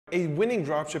A winning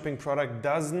dropshipping product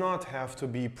does not have to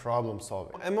be problem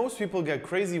solving. And most people get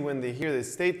crazy when they hear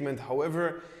this statement.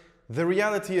 However, the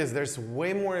reality is there's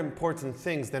way more important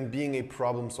things than being a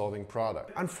problem-solving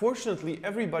product. Unfortunately,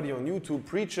 everybody on YouTube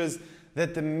preaches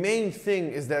that the main thing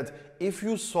is that if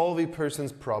you solve a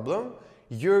person's problem,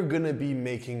 you're gonna be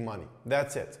making money.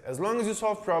 That's it. As long as you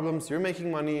solve problems, you're making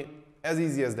money, as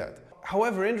easy as that.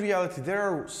 However, in reality, there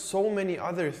are so many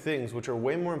other things which are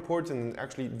way more important than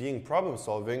actually being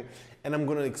problem-solving, and I'm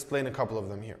gonna explain a couple of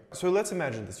them here. So let's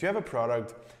imagine this. You have a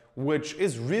product which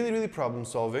is really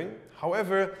problem-solving.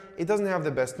 However, it doesn't have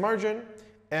the best margin,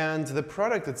 and the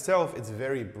product itself is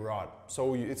very broad.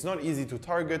 So it's not easy to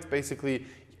target. Basically,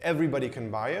 everybody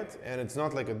can buy it, and it's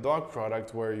not like a dog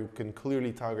product where you can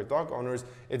clearly target dog owners.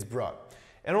 It's broad.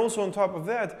 And also on top of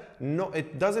that, no,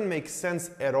 it doesn't make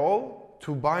sense at all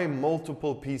to buy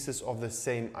multiple pieces of the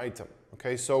same item.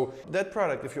 Okay, so that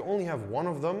product, if you only have one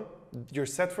of them, you're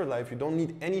set for life. You don't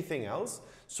need anything else.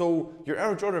 So your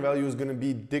average order value is going to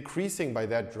be decreasing by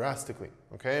that drastically.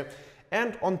 Okay.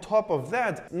 And on top of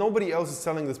that, nobody else is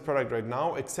selling this product right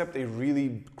now except a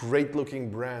really great looking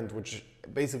brand which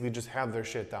basically just have their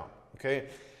shit down. Okay.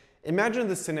 Imagine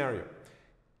this scenario.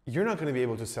 You're not going to be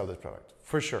able to sell this product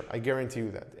for sure. I guarantee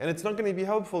you that. And it's not going to be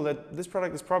helpful that this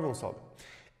product is problem solving.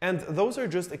 And those are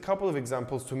just a couple of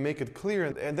examples to make it clear,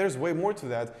 and there's way more to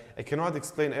that. I cannot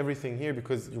explain everything here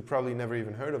because you probably never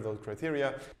even heard of those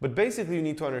criteria. But basically you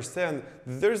need to understand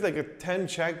there's like 10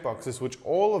 checkboxes which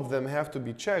all of them have to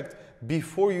be checked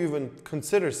before you even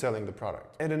consider selling the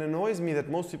product. And it annoys me that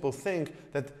most people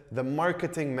think that the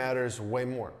marketing matters way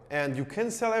more. And you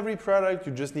can sell every product,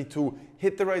 you just need to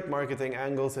hit the right marketing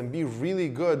angles and be really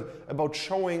good about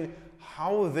showing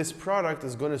how this product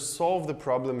is going to solve the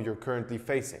problem you're currently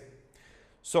facing.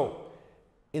 So,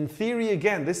 in theory,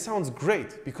 again, this sounds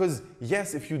great because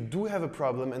yes, if you do have a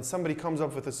problem and somebody comes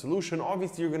up with a solution,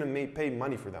 obviously you're going to pay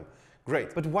money for them.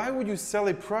 Great. But why would you sell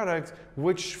a product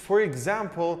which, for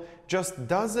example, just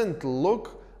doesn't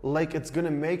look like it's going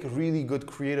to make really good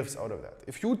creatives out of that?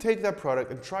 If you take that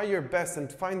product and try your best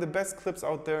and find the best clips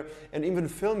out there and even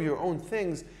film your own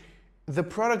things, the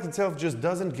product itself just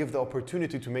doesn't give the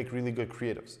opportunity to make really good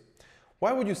creatives.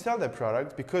 Why would you sell that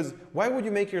product? Because why would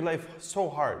you make your life so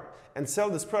hard and sell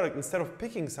this product instead of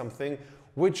picking something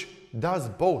which does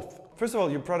both? First of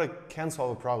all, your product can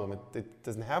solve a problem. It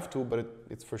doesn't have to, but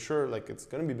it's for sure like it's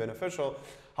going to be beneficial.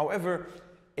 However,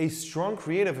 a strong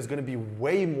creative is going to be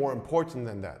way more important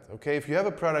than that. Okay, if you have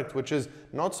a product which is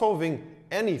not solving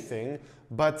anything,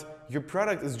 but your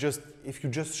product is just, if you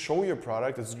just show your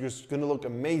product, it's just going to look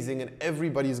amazing and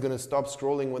everybody is going to stop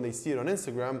scrolling when they see it on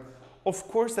Instagram, of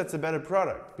course that's a better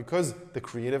product because the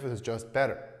creative is just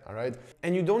better. All right?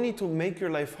 And you don't need to make your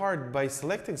life hard by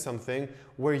selecting something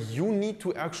where you need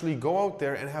to actually go out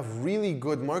there and have really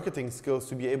good marketing skills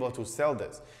to be able to sell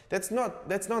this. That's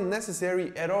not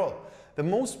necessary at all.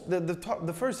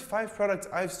 The first 5 products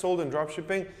I've sold in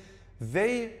dropshipping,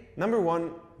 number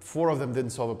one, 4 of them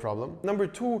didn't solve a problem. Number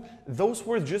 2, those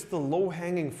were just the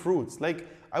low-hanging fruits. Like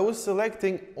I was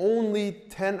selecting only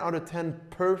 10 out of 10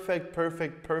 perfect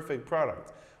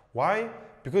products. Why?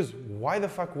 Because why the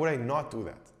fuck would I not do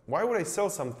that? Why would I sell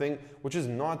something which is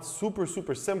not super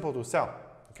simple to sell?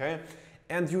 Okay?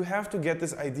 And you have to get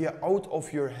this idea out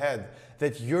of your head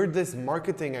that you're this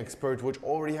marketing expert which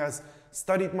already has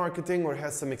studied marketing or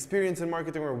has some experience in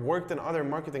marketing or worked in other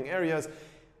marketing areas.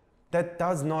 That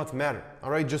does not matter.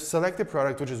 All right, just select a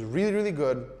product which is really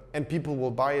good and people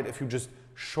will buy it if you just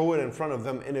show it in front of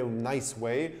them in a nice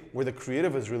way where the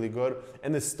creative is really good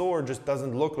and the store just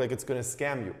doesn't look like it's going to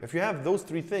scam you. If you have those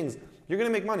 3 things, you're going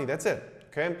to make money. That's it.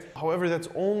 Okay? However, that's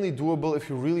only doable if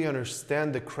you really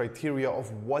understand the criteria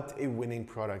of what a winning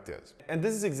product is. And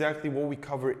this is exactly what we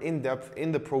cover in depth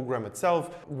in the program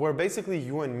itself, where basically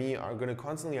you and me are going to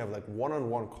constantly have like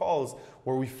one-on-one calls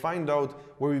where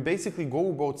we basically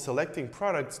go about selecting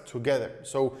products together.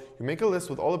 So you make a list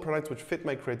with all the products which fit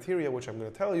my criteria, which I'm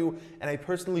going to tell you, and I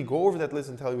personally go over that list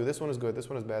and tell you this one is good, this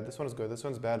one is bad, this one is good, this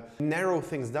one's bad. Narrow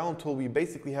things down till we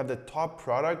basically have the top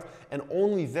product, and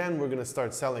only then we're going to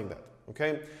start selling that.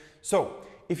 Okay, so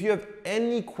if you have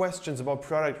any questions about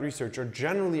product research or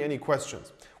generally any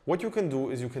questions, what you can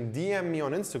do is you can DM me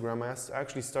on Instagram. I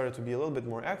actually started to be a little bit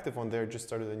more active on there, just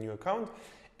started a new account.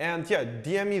 And yeah,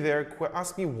 DM me there,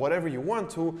 ask me whatever you want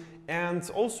to. And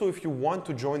also if you want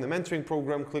to join the mentoring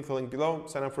program, click the link below,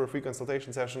 sign up for a free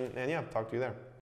consultation session, and yeah, talk to you there.